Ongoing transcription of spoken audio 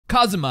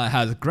Kazuma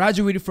has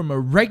graduated from a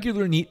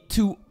regular NEET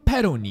to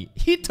pedo NEET.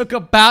 He took a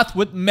bath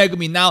with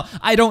Megumi. Now,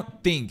 I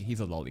don't think he's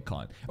a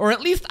lolicon. Or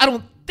at least I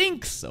don't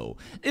think so.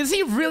 Is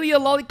he really a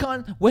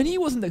lolicon? When he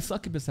was in the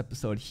Succubus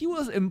episode, he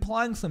was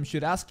implying some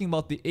shit, asking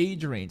about the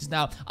age range.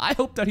 Now, I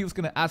hope that he was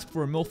gonna ask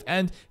for a MILF,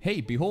 and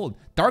hey, behold,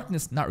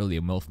 Darkness, not really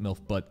a MILF,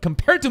 but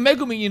compared to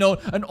Megumi, you know,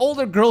 an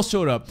older girl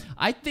showed up.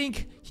 I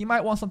think he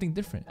might want something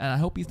different, and I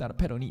hope he's not a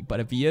pedo NEET, but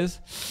if he is...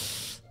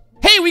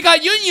 Hey, we got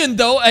Yunyun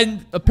though,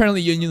 and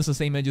apparently Yunyun's the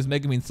same age as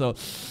Megumi, so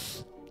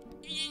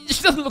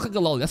she doesn't look like a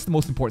lol. That's the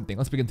most important thing.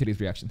 Let's begin today's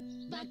reaction.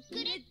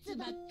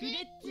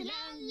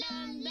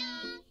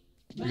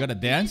 We gotta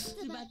dance?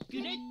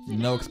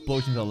 No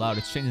explosions allowed.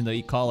 It's changing the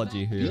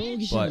ecology here.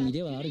 But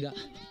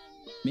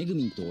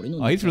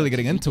oh, he's really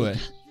getting into it.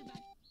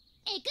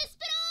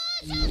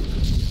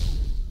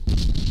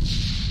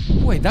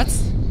 Wait, that's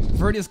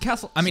Verdia's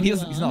castle. I mean,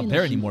 he's not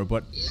there anymore,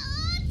 but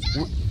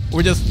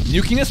we're just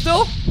nuking it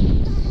still?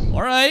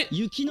 Alright.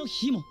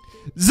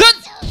 Zun!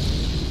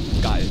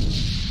 Got it.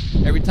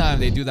 Every time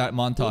they do that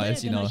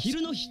montage, you know. It's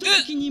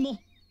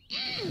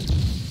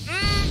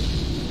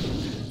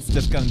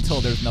just until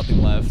there's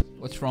nothing left.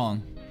 What's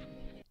wrong?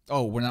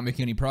 Oh, we're not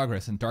making any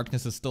progress, and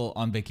Darkness is still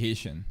on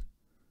vacation.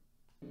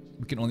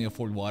 We can only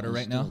afford water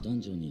right now.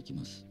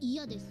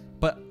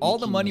 But all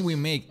the money we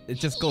make, it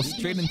just goes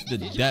straight into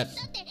the debt.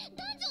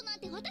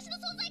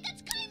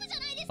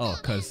 Oh,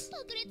 cause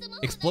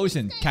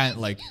Explosion can't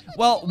like...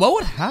 Well, what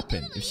would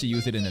happen if she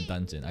used it in a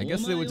dungeon? I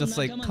guess it would just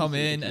like come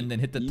in and then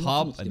hit the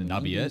top and then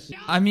that'll be it.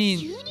 I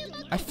mean,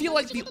 I feel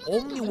like the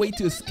only way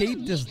to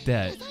escape this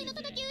debt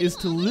is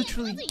to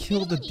literally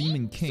kill the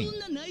Demon King.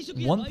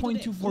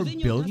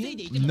 1.24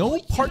 billion? No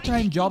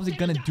part-time jobs are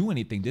gonna do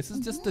anything. This is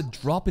just a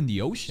drop in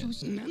the ocean.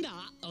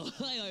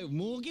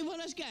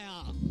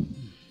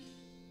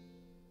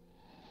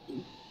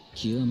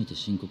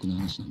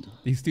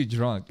 He's too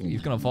drunk.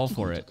 He's gonna fall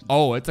for it.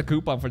 Oh, it's a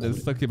coupon for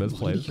this Succubus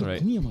place,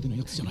 right?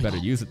 Better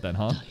use it then,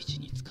 huh?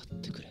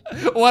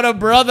 What a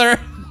brother!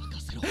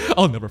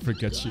 I'll never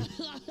forget you.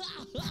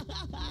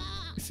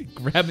 Is he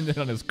grabbing it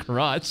on his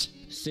crotch?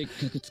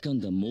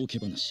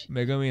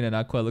 Megumi and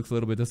Aqua looks a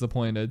little bit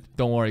disappointed.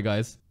 Don't worry,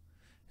 guys.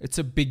 It's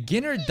a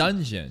beginner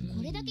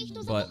dungeon,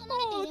 but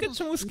oh, look at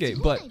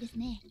Chomusuke. But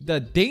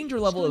the danger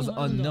level is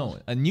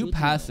unknown. A new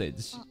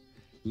passage.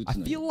 I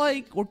feel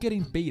like we're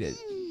getting baited.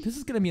 This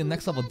is gonna be a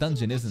next level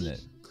dungeon, isn't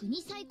it?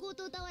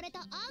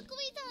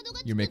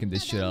 You're making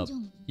this shit up.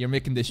 You're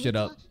making this shit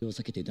up.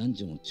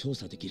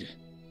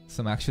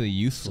 Some actually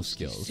useful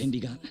skills.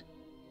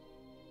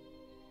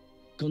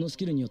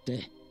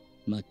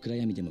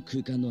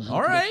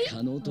 Alright.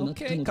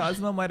 Okay,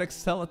 Kazuma might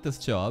excel at this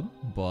job,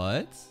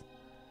 but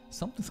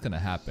something's gonna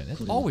happen.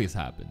 It always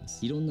happens.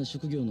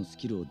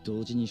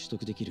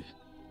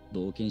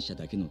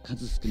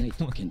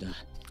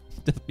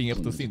 Just being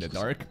able to see in the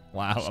dark?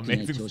 Wow,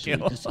 amazing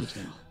skill.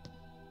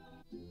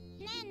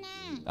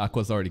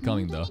 Aqua's already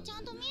coming though.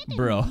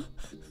 Bro.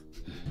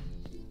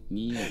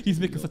 He's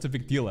making such a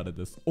big deal out of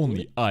this.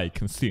 Only I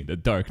can see in the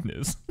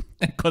darkness.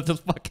 Aqua's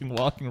just fucking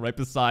walking right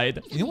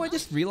beside. You know what I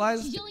just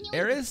realized?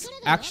 Eris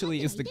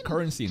actually is the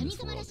currency in this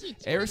world.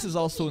 Eris is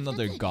also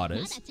another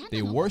goddess.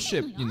 They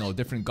worship, you know,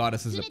 different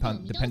goddesses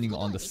depending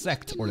on the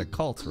sect or the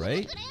cult,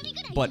 right?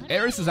 But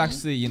Eris is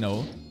actually, you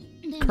know,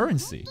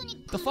 currency.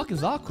 The fuck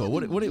is Aqua?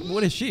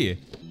 What is she?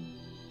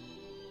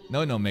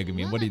 No,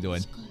 Megumi, what are you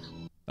doing?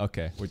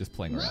 Okay, we're just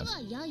playing around.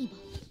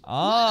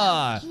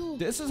 Ah,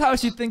 this is how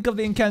she think of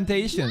the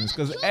incantations,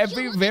 because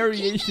every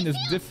variation is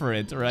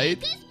different,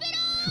 right?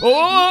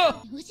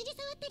 Oh!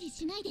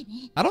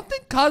 I don't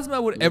think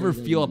Kazuma would ever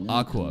feel up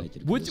Aqua.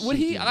 Would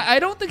he? I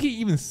don't think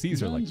he even sees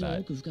her like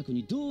that. Does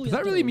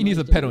that really mean he's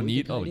a pedo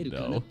NEET? Oh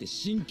no.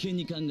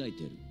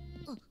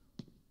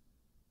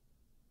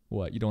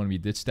 What, you don't want to be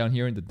ditched down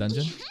here in the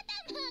dungeon?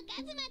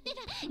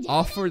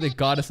 Offer the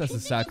goddess as a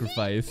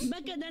sacrifice.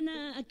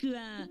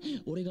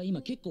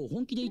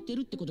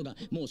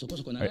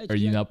 Are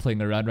you not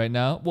playing around right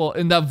now? Well,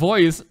 in that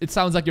voice, it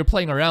sounds like you're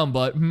playing around,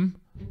 but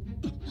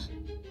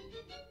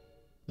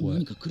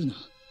What?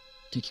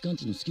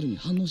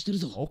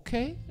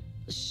 Okay.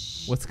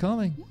 What's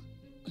coming?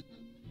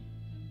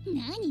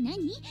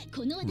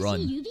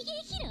 Run.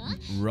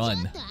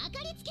 Run.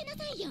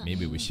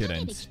 Maybe we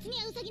shouldn't.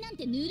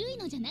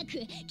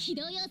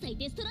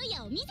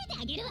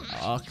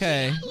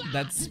 Okay,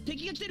 that's...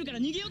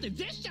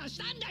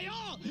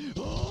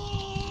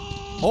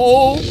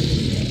 Oh!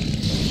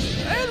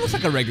 It looks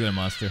like a regular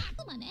monster.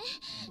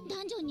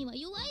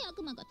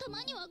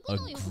 A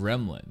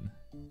gremlin.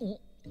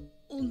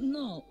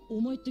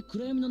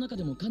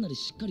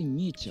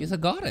 She's a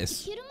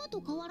goddess.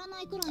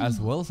 As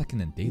well as like in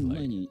the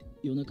daylight.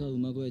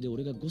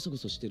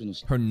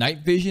 Her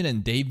night vision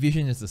and day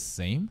vision is the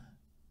same?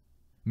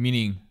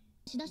 Meaning...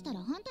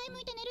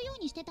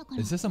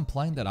 Is this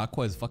implying that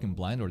Aqua is fucking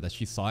blind or that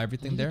she saw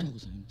everything there?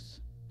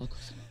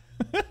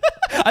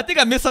 I think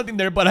I missed something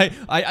there, but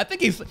I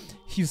think he's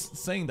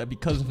saying that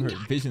because of her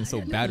vision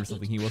so bad or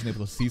something, he wasn't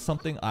able to see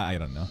something. I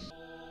don't know.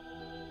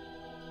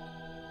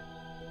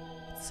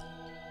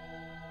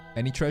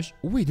 Any treasure?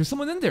 Oh, wait, there's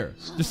someone in there.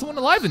 There's someone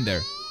alive in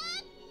there.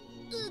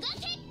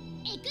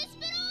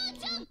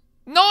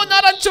 No,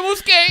 not on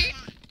Chomusuke!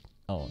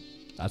 Oh,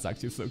 that's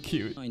actually so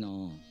cute.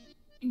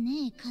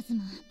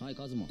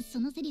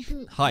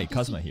 Hi,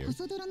 Kazuma here.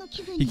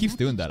 He keeps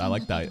doing that. I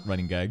like that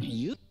running gag.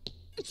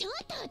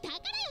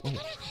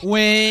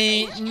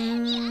 Wait.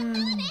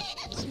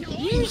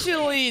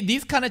 Usually,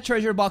 these kind of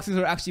treasure boxes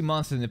are actually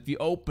monsters, and if you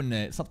open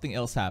it, something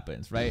else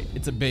happens, right?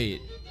 It's a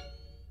bait.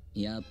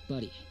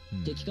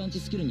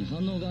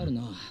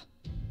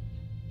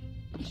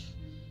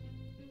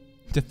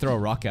 To throw a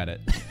rock at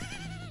it.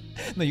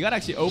 No, you gotta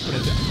actually open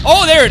it.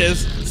 Oh, there it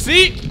is!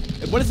 See?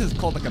 What is this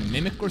called? Like a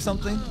mimic or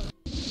something?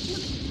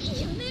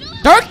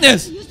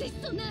 Darkness!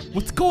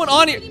 What's going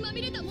on here?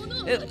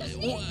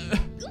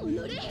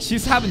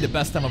 She's having the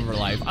best time of her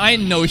life. I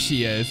know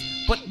she is.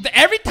 But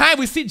every time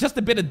we see just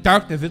a bit of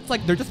darkness, it's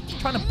like they're just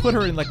trying to put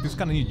her in like these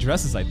kind of new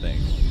dresses, I think.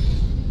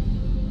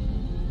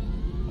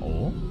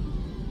 Oh.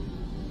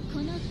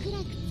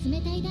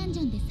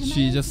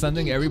 She's just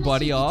sending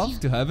everybody off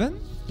to heaven?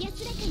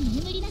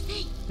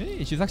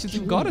 Hey, she's actually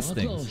doing goddess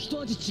things.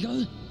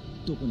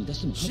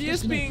 She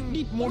is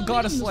being more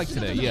goddess-like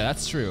today. Yeah,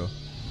 that's true.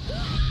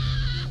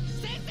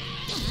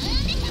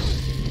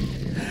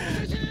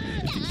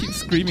 If you keep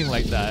screaming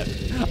like that,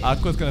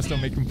 Aqua's gonna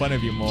start making fun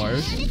of you more.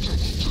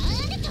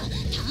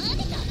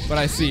 But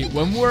I see,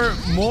 when we're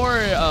more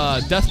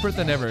desperate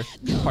than ever,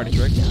 party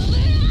trick.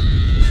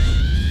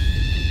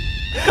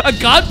 A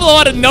god blow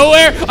out of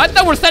nowhere? I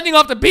thought we're sending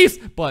off the beast,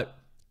 but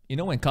you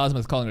know when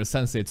Kazuma's calling her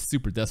sensei, it's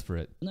super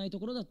desperate.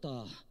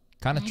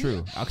 Kind of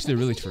true. Actually,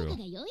 really true.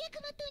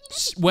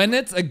 When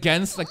it's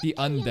against like the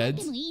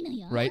undead,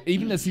 right?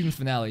 Even the season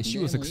finale, she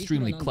was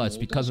extremely clutch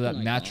because of that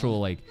natural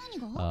like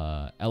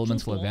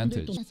elemental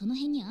advantage.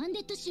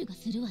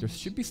 There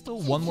should be still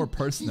one more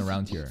person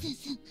around here.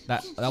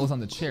 That was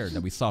on the chair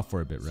that we saw for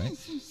a bit, right?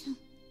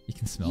 You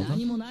can smell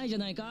them? Are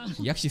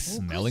you actually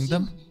smelling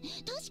them?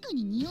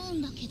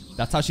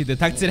 That's how she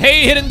detects it.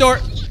 Hey, hidden door!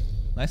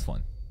 Nice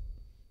one.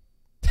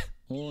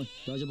 Who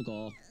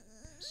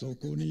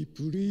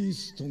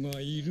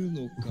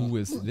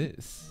is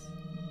this?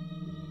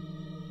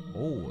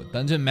 Oh,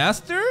 Dungeon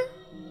Master?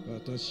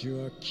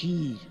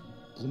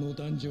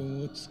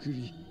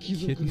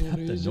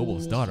 Kidnapped the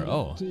noble's daughter.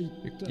 Oh,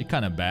 you're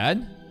kind of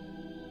bad.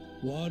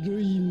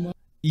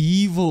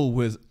 Evil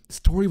with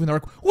story of an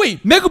arc.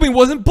 Wait, Megumi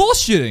wasn't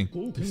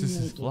bullshitting. This is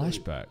his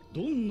flashback.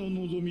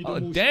 Oh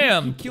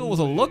damn, Kilo was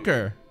a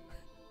looker.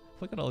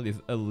 Look at all these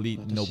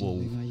elite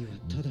noble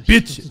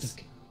bitches.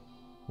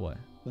 What?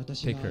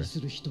 Take her.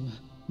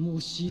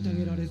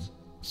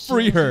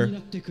 Free her.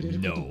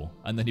 No.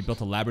 And then he built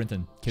a labyrinth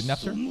and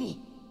kidnapped her.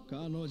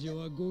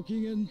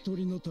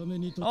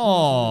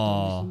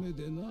 Oh.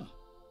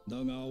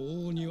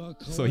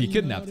 So he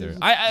kidnapped her.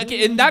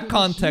 Okay, in that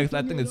context,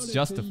 I think it's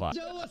justified.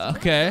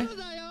 Okay.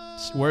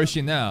 Where is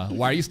she now?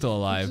 Why are you still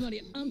alive?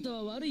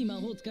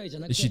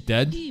 Is she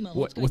dead?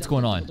 What's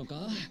going on?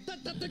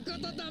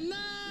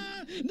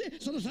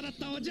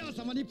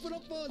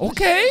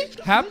 Okay,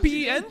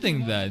 happy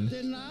ending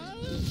then.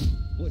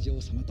 Oh,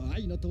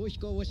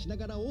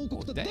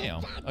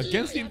 damn.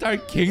 Against the entire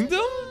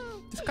kingdom?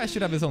 This guy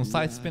should have his own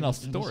side spin-off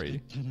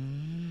story.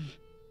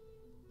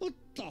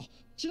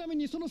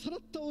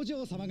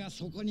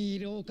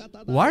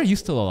 Why are you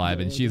still alive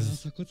and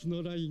she's...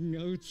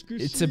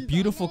 It's a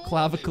beautiful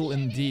clavicle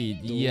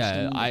indeed.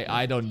 Yeah,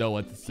 I don't know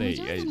what to say.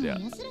 Yeah.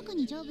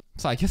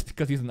 So I guess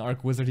because he's an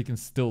arc wizard he can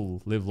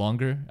still live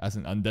longer as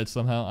an undead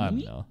somehow? I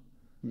don't know.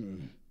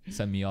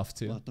 Send me off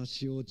too.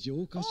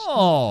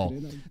 Oh,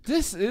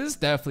 this is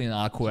definitely an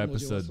Aqua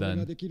episode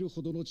then.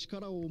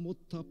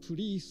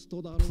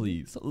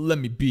 Please, let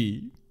me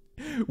be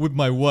with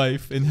my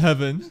wife in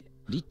heaven.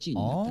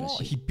 Oh,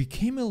 he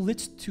became a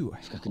lich too.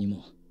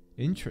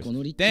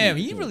 Interesting. Damn,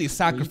 he really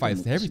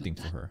sacrificed everything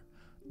for her.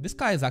 This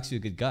guy is actually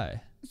a good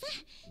guy.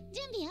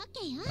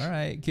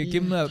 Alright, give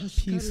him a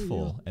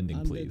peaceful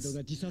ending, please.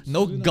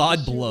 No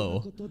god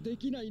blow.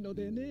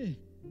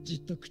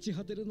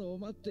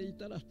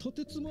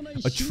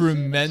 A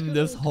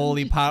tremendous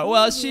holy power.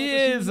 Well, she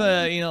is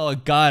a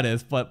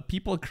goddess, but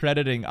people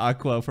crediting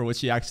Aqua for what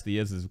she actually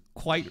is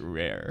quite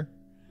rare.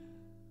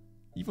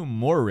 Even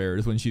more rare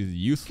is when she's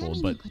useful,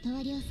 but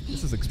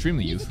this is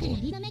extremely useful.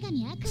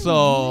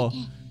 So,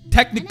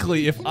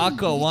 technically, if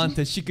Aqua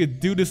wanted, she could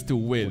do this to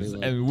Wiz,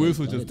 and Wiz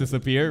would just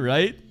disappear,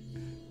 right?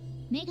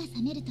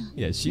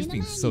 Yeah, she's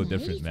being so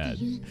different,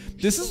 man.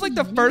 This is like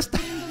the first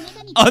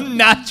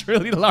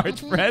unnaturally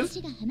large press.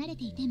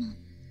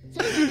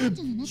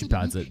 She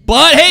pads it.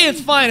 But hey,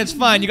 it's fine, it's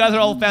fine. You guys are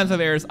all fans of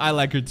Eris. I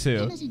like her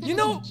too. You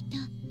know,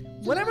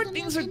 whenever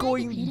things are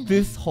going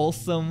this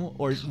wholesome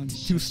or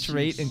too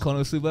straight in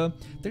KonoSuba,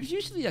 there's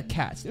usually a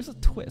catch. There's a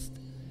twist.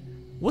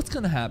 What's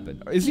gonna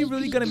happen? Is he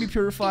really gonna be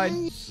purified?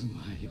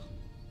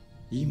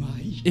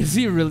 Is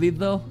he really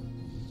though?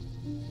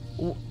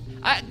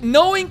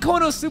 Knowing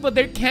KonoSuba,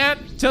 there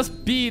can't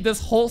just be this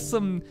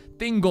wholesome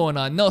thing going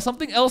on. No,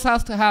 something else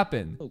has to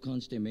happen.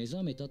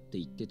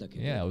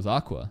 Yeah, it was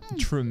Aqua.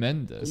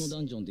 Tremendous.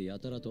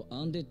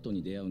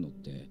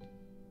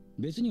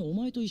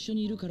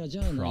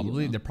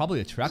 Probably, they're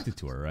probably attracted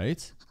to her,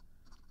 right?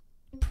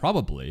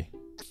 Probably.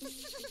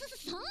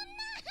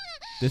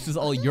 This is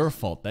all your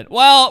fault then.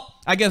 Well,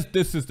 I guess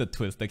this is the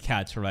twist, the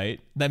catch, right?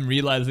 Them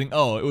realizing,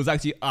 oh, it was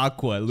actually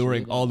Aqua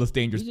luring all those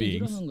dangerous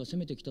beings.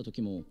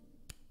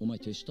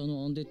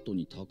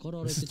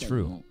 This is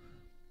true.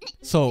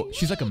 So,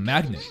 she's like a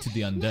magnet to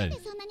the undead.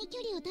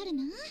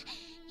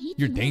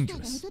 You're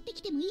dangerous.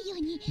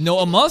 No,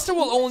 a monster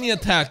will only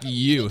attack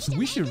you, so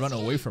we should run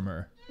away from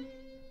her.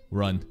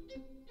 Run.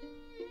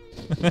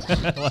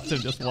 Watch him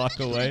just walk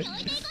away.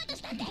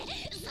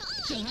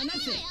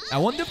 I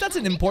wonder if that's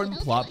an important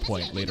plot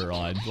point later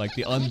on. Like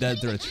the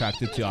undead are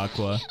attracted to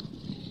Aqua.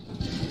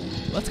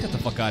 Let's get the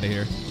fuck out of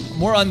here.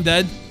 More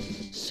undead.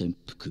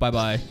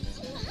 Bye-bye.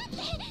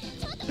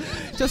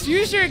 Just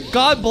use your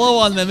god blow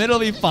on them, it'll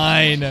be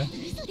fine.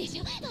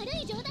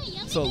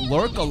 So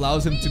Lurk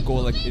allows him to go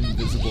like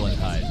invisible and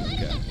hide.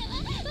 Okay.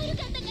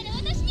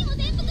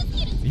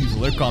 Use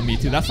Lurk on me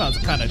too, that sounds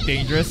kind of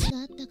dangerous.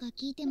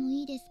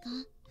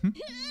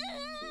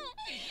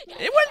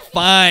 It went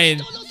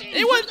fine.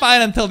 It went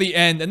fine until the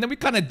end, and then we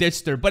kind of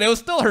ditched her, but it was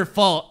still her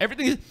fault.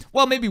 Everything is,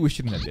 well, maybe we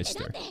shouldn't have ditched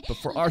her, but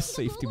for our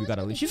safety, we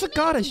gotta leave. She's a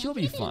goddess, she'll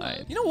be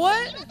fine. You know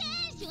what?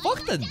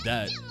 Fuck the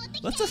dead.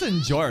 Let's just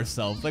enjoy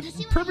ourselves. Like,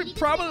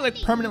 probably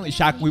like permanently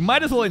shackled. We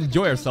might as well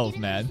enjoy ourselves,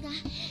 man.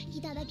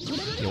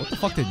 Yo, what the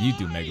fuck did you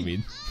do,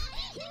 Megumin?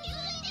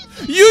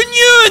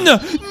 Union!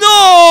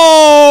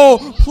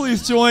 No!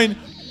 Please join.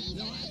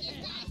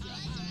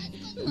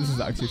 This is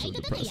actually so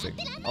depressing.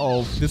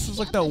 Oh, this is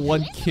like that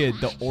one kid,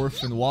 the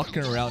orphan,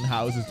 walking around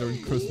houses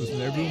during Christmas,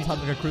 and everyone's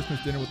having a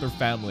Christmas dinner with their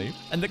family,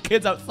 and the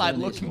kid's outside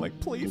looking like,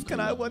 please, can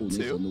I have one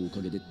too?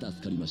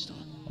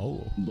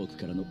 Oh.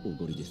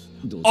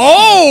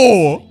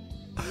 Oh!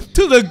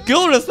 To the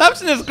guild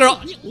receptionist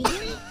girl!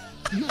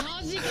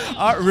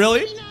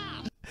 Really?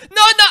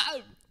 No,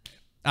 no!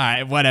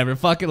 Alright, whatever.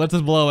 Fuck it, let's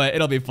just blow it.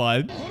 It'll be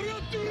fun.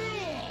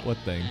 What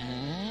thing?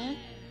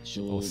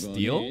 Oh,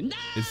 steal?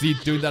 Is he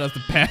doing that as the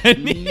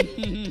penny?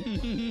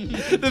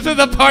 This is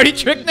a party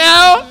trick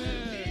now?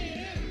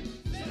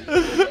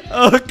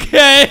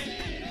 Okay.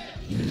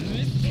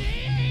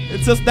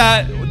 It's just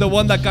that, the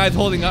one that guy's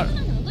holding out.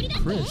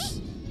 Chris.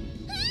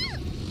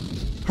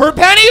 Her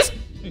panties?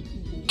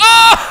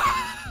 Oh!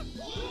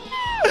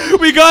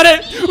 We got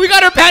it! We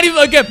got her panties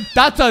again!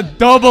 That's a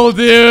double,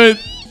 dude!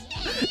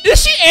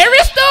 Is she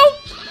Ares though?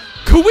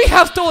 Could we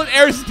have stolen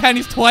Ares'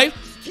 panties twice?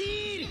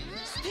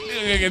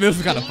 Okay, this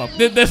is kind of fun.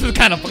 This is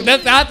kind of fun.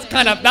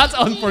 That's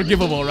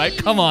unforgivable, right?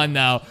 Come on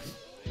now.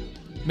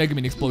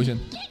 Megumin explosion.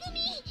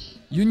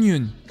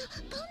 Union.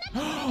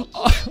 Oh,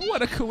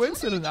 what a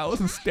coincidence! I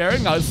wasn't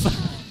staring outside.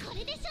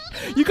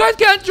 You guys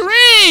can't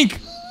drink.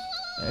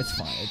 It's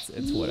fine.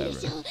 It's whatever.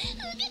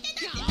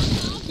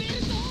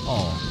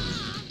 Oh.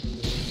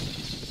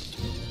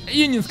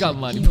 Union's got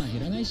money.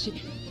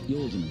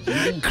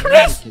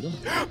 Chris!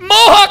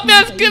 Mohawk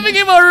Man's giving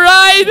him a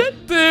ride!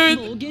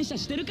 Dude! This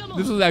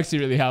is actually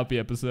a really happy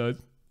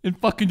episode. And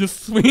fucking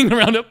just swinging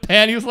around the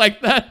panties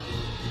like that.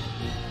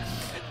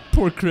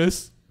 Poor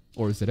Chris.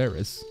 Or is it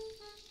Eris?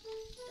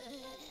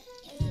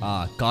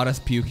 Ah, goddess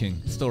puking.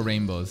 Still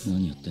rainbows.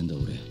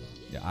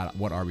 Yeah,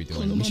 what are we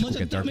doing? We should go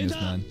get darkness,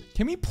 man.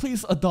 Can we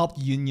please adopt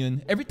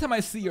Union? Every time I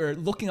see her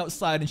looking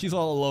outside and she's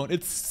all alone,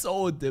 it's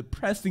so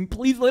depressing.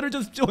 Please let her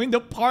just join the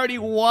party.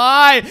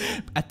 Why?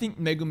 I think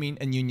Megumin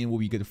and Union will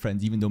be good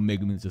friends, even though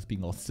Megumin's just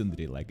being all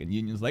tsundere-like, and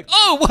Union's like,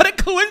 oh, what a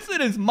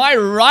coincidence! My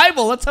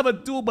rival! Let's have a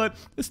duel, but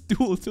this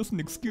duel is just an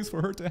excuse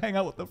for her to hang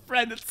out with a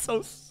friend. It's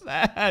so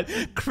sad.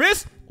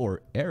 Chris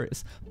or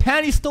Eris.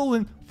 Panty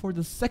stolen for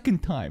the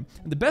second time.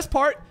 And the best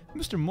part,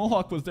 Mr.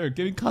 Mohawk was there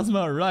giving Kazuma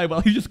a ride while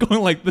he's just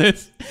going like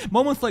this.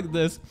 Moments like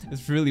this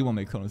is really what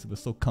makes KonoSuba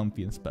so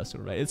comfy and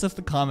special, right? It's just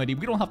a comedy.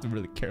 We don't have to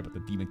really care about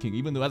the Demon King,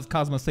 even though as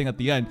Kazuma's saying at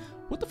the end,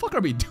 what the fuck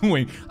are we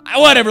doing?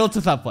 Whatever, let's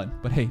just have fun.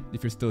 But hey,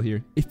 if you're still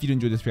here, if you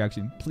enjoyed this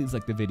reaction, please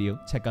like the video,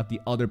 check out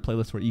the other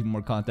playlist for even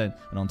more content,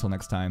 and until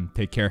next time,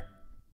 take care.